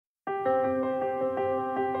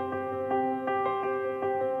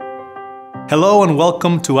Hello and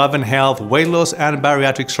welcome to Advent Health Weight Loss and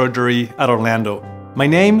Bariatric Surgery at Orlando. My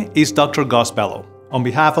name is Dr. Bello. On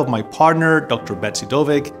behalf of my partner, Dr. Betsy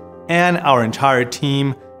Dovic, and our entire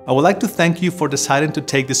team, I would like to thank you for deciding to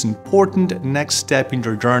take this important next step in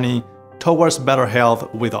your journey towards better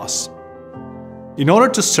health with us. In order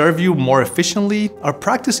to serve you more efficiently, our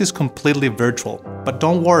practice is completely virtual, but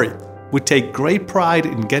don't worry, we take great pride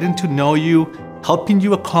in getting to know you, helping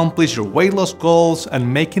you accomplish your weight loss goals,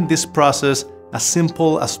 and making this process as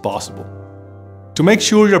simple as possible. To make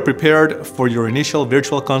sure you're prepared for your initial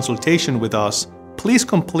virtual consultation with us, please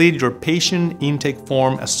complete your patient intake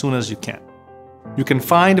form as soon as you can. You can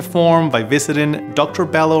find the form by visiting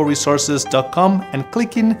drbelloresources.com and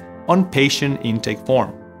clicking on Patient Intake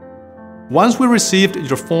Form. Once we received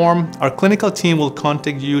your form, our clinical team will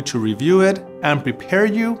contact you to review it and prepare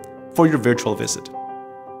you for your virtual visit.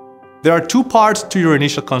 There are two parts to your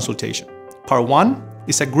initial consultation. Part 1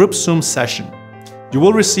 is a group Zoom session. You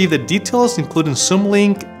will receive the details including Zoom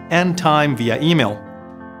link and time via email.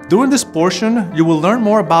 During this portion, you will learn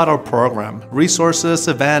more about our program, resources,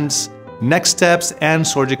 events, next steps, and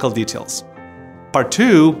surgical details. Part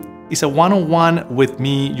 2 is a one-on-one with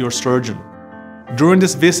me, your surgeon. During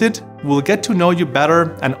this visit, we'll get to know you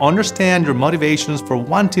better and understand your motivations for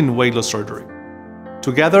wanting weight loss surgery.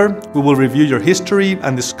 Together, we will review your history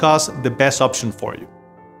and discuss the best option for you.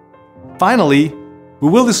 Finally, we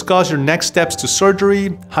will discuss your next steps to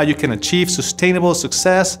surgery, how you can achieve sustainable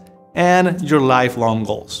success, and your lifelong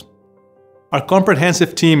goals. Our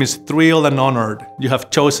comprehensive team is thrilled and honored you have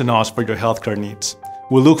chosen us for your healthcare needs.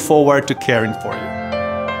 We look forward to caring for you.